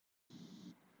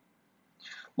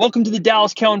Welcome to the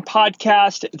Dallas Cowan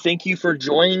Podcast. Thank you for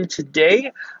joining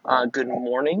today. Good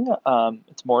morning.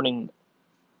 It's morning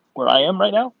where I am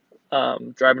right now,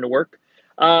 driving to work.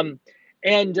 Um,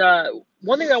 and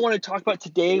one thing I want to talk about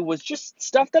today was just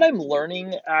stuff that I'm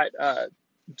learning at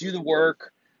Do the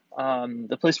Work,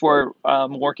 the place where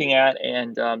I'm working at,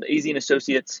 and the AZ and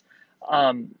Associates,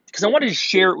 because I wanted to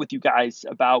share it with you guys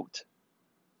about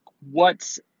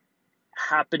what's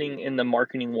happening in the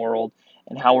marketing world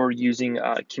and how we're using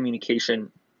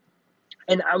communication.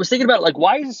 And I was thinking about like,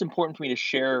 why is this important for me to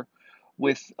share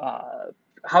with,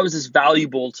 how is this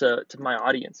valuable to my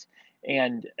audience?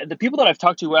 And the people that I've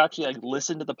talked to who actually like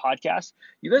listen to the podcast,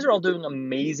 you guys are all doing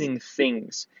amazing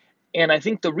things. And I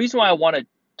think the reason why I want to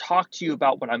talk to you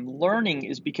about what I'm learning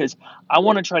is because I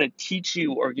want to try to teach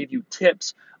you or give you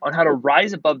tips on how to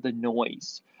rise above the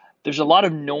noise. There's a lot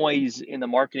of noise in the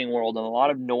marketing world and a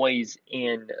lot of noise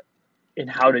in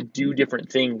how to do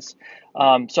different things.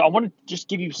 So I want to just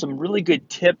give you some really good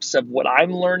tips of what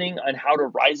I'm learning on how to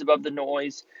rise above the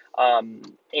noise,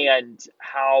 and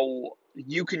how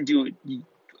you can do it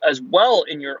as well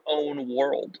in your own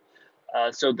world.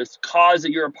 So this cause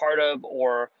that you're a part of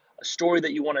or a story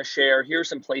that you want to share, here are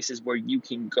some places where you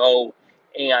can go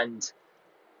and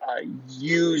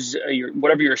use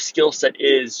whatever your skill set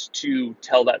is to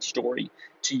tell that story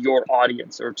to your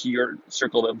audience or to your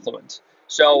circle of influence.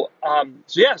 So I'm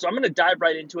going to dive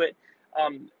right into it.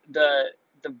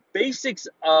 The basics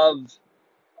of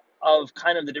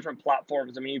kind of the different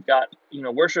platforms. I mean, you've got,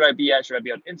 where should I be at? Should I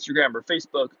be on Instagram or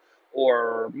Facebook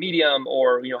or Medium,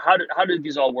 or how do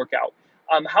these all work out?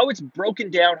 How it's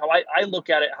broken down, how I look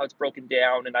at it, how it's broken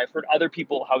down, and I've heard other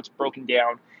people how it's broken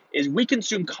down is we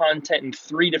consume content in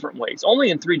three different ways, only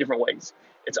in three different ways.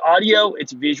 It's audio,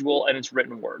 it's visual, and it's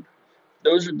written word.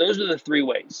 Those are the three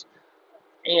ways.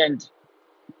 And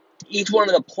each one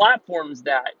of the platforms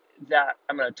that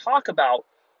I'm going to talk about,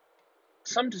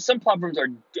 some platforms are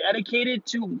dedicated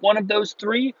to one of those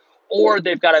three, or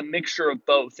they've got a mixture of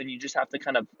both, and you just have to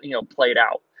kind of play it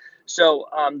out. So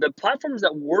the platforms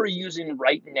that we're using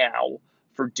right now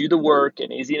for Do the Work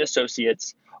and AZ and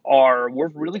Associates we're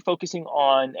really focusing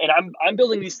on, and I'm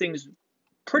building these things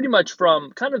pretty much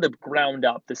from kind of the ground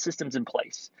up, the systems in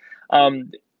place.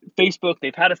 Um, Facebook,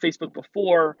 they've had a Facebook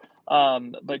before,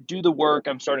 but Do the Work,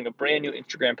 I'm starting a brand new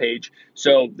Instagram page.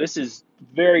 So this is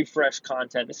very fresh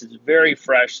content. This is very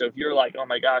fresh. So if you're like, oh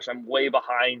my gosh, I'm way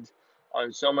behind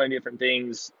on so many different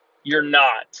things, you're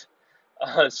not.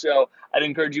 So I'd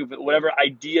encourage you, whatever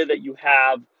idea that you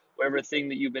have, whatever thing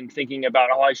that you've been thinking about,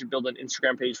 oh, I should build an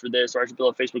Instagram page for this, or I should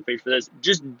build a Facebook page for this,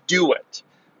 just do it.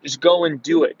 Just go and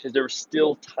do it, because there's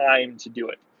still time to do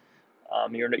it.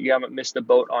 You haven't missed the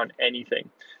boat on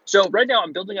anything. So right now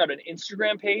I'm building out an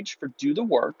Instagram page for Do the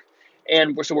Work,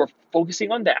 and we're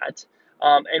focusing on that,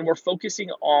 and we're focusing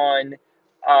on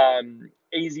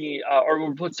AZ,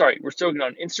 we're still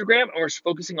on Instagram, and we're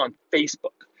focusing on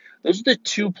Facebook. Those are the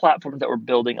two platforms that we're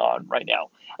building on right now,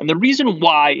 and the reason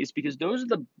why is because those are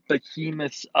the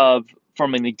behemoths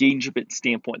from an engagement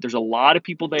standpoint. There's a lot of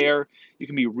people there. You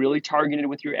can be really targeted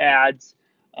with your ads.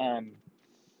 Um,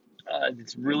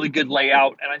 it's really good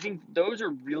layout, and I think those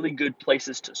are really good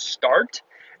places to start.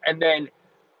 And then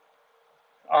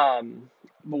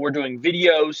we're doing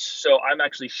videos, so I'm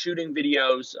actually shooting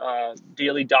videos,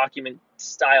 daily document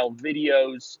style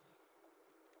videos,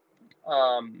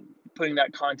 putting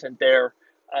that content there.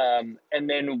 And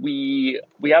then we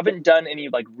haven't done any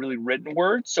like really written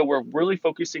words, so we're really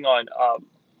focusing on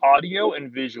audio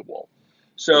and visual.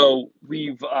 So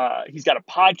he's got a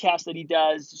podcast that he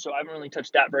does, so I haven't really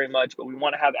touched that very much, but we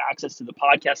want to have access to the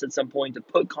podcast at some point to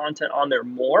put content on there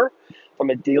more from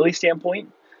a daily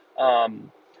standpoint.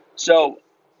 So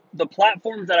the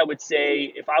platforms that I would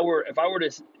say, if I were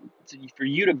for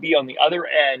you to be on the other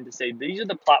end to say these are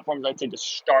the platforms, I'd say to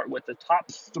start with the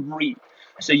top three,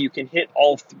 so you can hit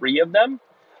all three of them,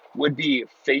 would be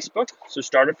Facebook. So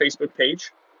start a Facebook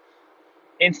page,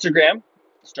 Instagram,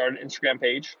 start an Instagram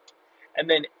page, and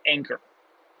then Anchor.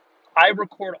 I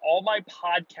record all my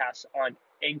podcasts on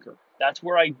Anchor. That's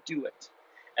where I do it.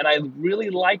 And I really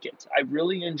like it. I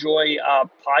really enjoy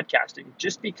podcasting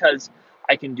just because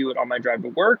I can do it on my drive to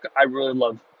work. I really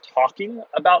love talking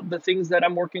about the things that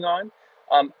I'm working on.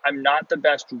 I'm not the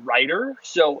best writer,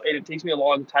 so it takes me a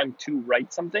long time to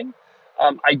write something.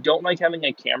 I don't like having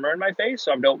a camera in my face,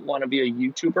 so I don't want to be a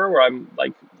YouTuber where I'm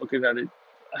like looking at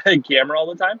a camera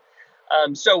all the time.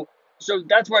 So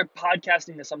that's why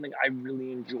podcasting is something I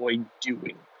really enjoy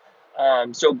doing.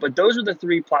 But those are the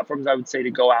three platforms I would say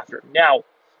to go after. Now,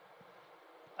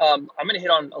 I'm going to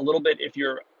hit on a little bit. If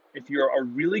you're a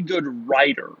really good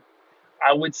writer,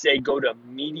 I would say go to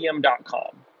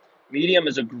medium.com. Medium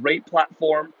is a great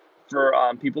platform for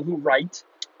people who write.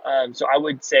 So I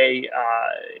would say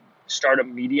start a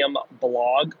Medium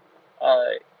blog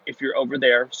if you're over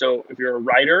there. So if you're a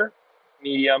writer,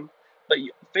 Medium. But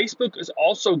Facebook is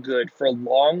also good for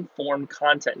long form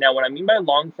content. Now, what I mean by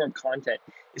long form content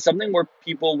is something where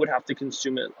people would have to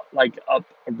consume it like up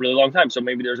a really long time. So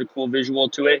maybe there's a cool visual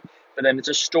to it, but then it's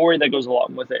a story that goes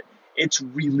along with it. It's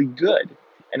really good.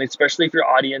 And especially if your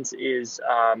audience is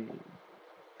kind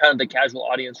of the casual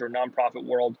audience or nonprofit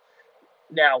world.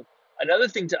 Now, another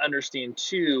thing to understand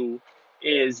too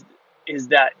is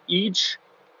that each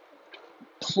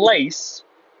place,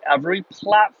 every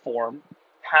platform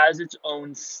has its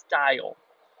own style.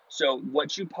 So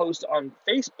what you post on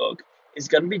Facebook is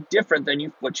going to be different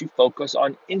than what you focus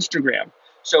on Instagram.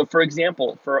 So for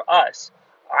example, for us,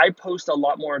 I post a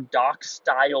lot more doc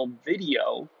style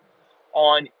video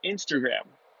on Instagram,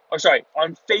 or sorry,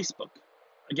 on Facebook.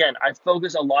 Again, I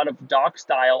focus a lot of doc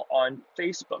style on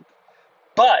Facebook,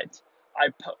 but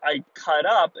I cut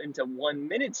up into 1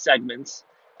 minute segments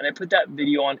and I put that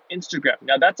video on Instagram.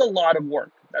 Now that's a lot of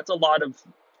work. That's a lot of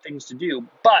things to do,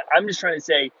 but I'm just trying to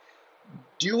say,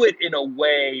 do it in a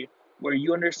way where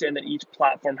you understand that each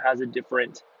platform has a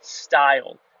different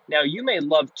style. Now you may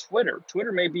love Twitter.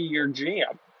 Twitter may be your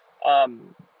jam.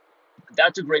 Um,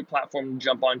 that's a great platform to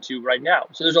jump onto right now.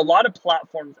 So there's a lot of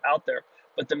platforms out there,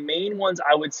 but the main ones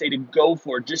I would say to go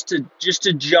for, just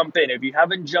to jump in. If you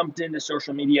haven't jumped into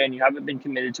social media and you haven't been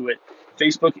committed to it,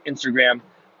 Facebook, Instagram,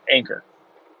 Anchor.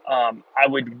 I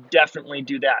would definitely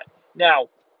do that. Now,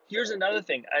 here's another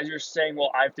thing. As you're saying,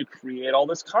 well, I have to create all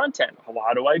this content.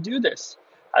 How do I do this?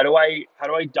 How do I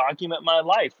document my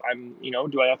life?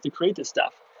 Do I have to create this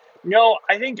stuff? No,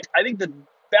 I think the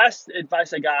best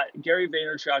advice I got, Gary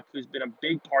Vaynerchuk, who's been a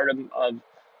big part of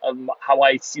how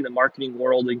I see the marketing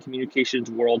world and communications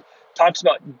world, talks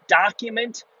about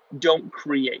document, don't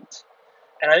create.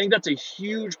 And I think that's a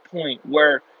huge point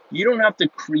where you don't have to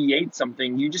create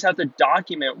something, you just have to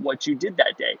document what you did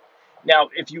that day. Now,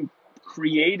 if you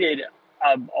created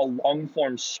a long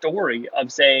form story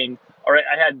of saying, all right,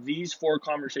 I had these 4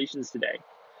 conversations today.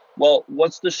 Well,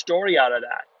 what's the story out of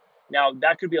that? Now,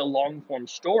 that could be a long form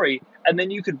story, and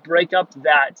then you could break up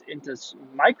that into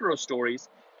micro stories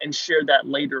and share that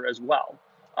later as well.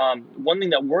 One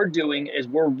thing that we're doing is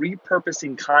we're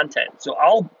repurposing content. So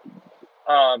I'll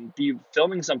be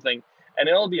filming something and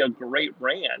it'll be a great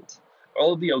rant or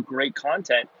it'll be a great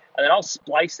content, and then I'll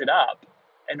splice it up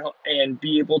and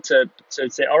be able to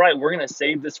say, all right, we're going to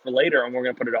save this for later and we're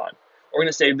going to put it on. We're going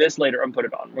to save this later and put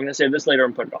it on. We're going to save this later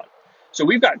and put it on. So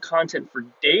we've got content for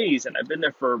days, and I've been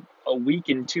there for a week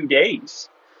and 2 days.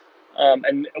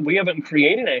 And we haven't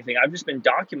created anything. I've just been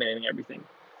documenting everything.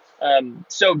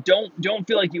 So don't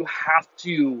feel like you have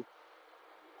to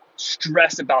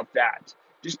stress about that.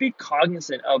 Just be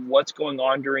cognizant of what's going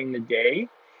on during the day,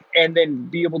 and then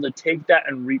be able to take that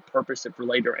and repurpose it for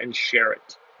later and share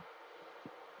it.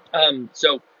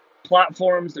 So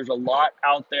platforms, there's a lot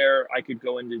out there. I could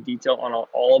go into detail on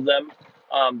all of them.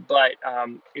 But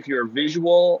if you're a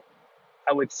visual,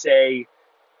 I would say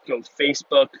go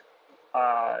Facebook,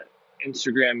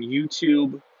 Instagram,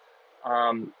 YouTube,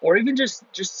 or even just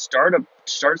start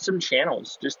some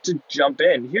channels just to jump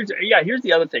in. Here's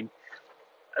the other thing,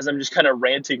 as I'm just kind of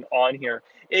ranting on here,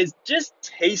 is just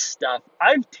taste stuff.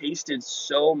 I've tasted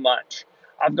so much.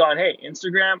 I've gone, hey,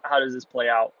 Instagram, how does this play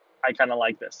out? I kind of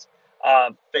like this.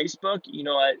 Facebook,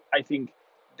 I think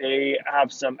they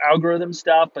have some algorithm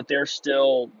stuff, but they're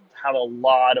still have a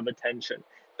lot of attention,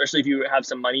 especially if you have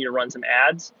some money to run some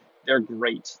ads. They're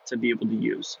great to be able to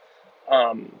use.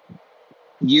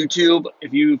 YouTube,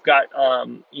 if you've got, a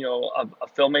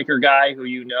filmmaker guy who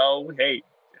hey,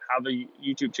 have a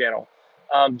YouTube channel.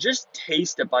 Just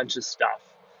taste a bunch of stuff.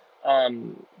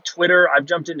 Twitter, I've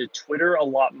jumped into Twitter a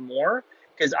lot more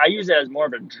because I use it as more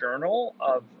of a journal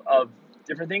of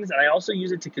different things, and I also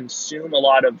use it to consume a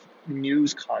lot of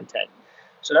news content.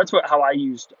 So that's how I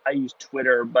use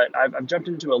Twitter, but I've jumped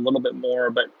into a little bit more,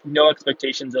 but no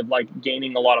expectations of like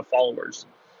gaining a lot of followers.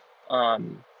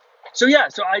 So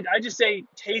I just say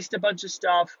taste a bunch of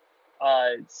stuff,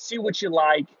 see what you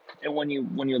like, and when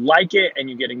you like it and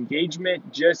you get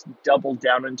engagement, just double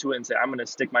down into it and say, I'm going to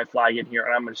stick my flag in here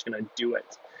and I'm just going to do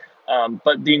it.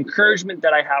 But the encouragement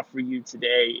that I have for you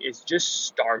today is just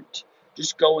start.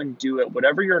 Just go and do it.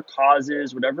 Whatever your cause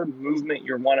is, whatever movement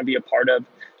you want to be a part of,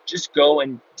 just go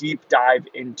and deep dive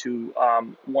into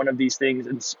one of these things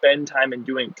and spend time in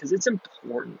doing it because it's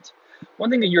important. One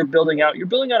thing that you're building out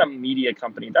a media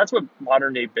company. That's what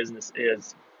modern day business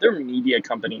is. They're media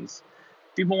companies.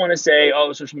 People want to say,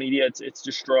 oh, social media, it's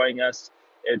destroying us.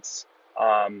 It's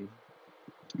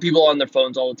people on their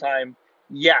phones all the time.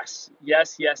 Yes,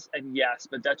 yes, yes, and yes,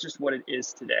 but that's just what it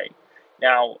is today.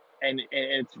 Now, and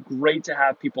it's great to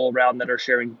have people around that are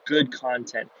sharing good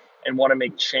content and want to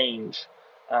make change.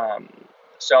 Um,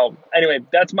 so anyway,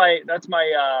 that's my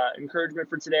encouragement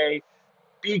for today.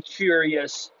 Be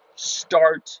curious,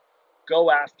 start,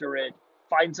 go after it,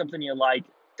 find something you like,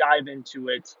 dive into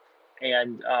it,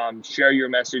 and share your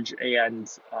message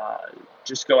and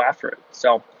just go after it.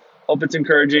 So, hope it's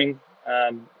encouraging.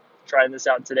 Trying this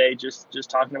out today, just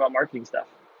talking about marketing stuff.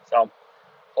 So,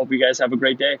 hope you guys have a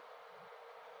great day.